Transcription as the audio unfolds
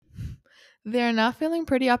They are now feeling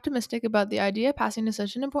pretty optimistic about the idea passing to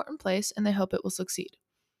such an important place, and they hope it will succeed.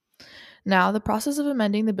 Now, the process of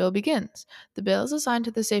amending the bill begins. The bill is assigned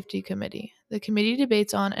to the Safety Committee. The committee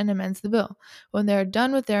debates on and amends the bill. When they are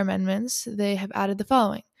done with their amendments, they have added the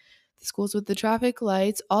following. The schools with the traffic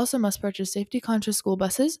lights also must purchase safety-conscious school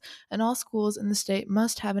buses, and all schools in the state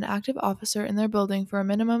must have an active officer in their building for a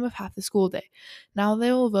minimum of half the school day. Now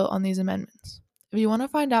they will vote on these amendments. If you want to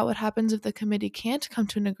find out what happens if the committee can't come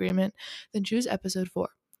to an agreement, then choose episode 4.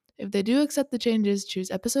 If they do accept the changes,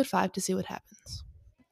 choose episode 5 to see what happens.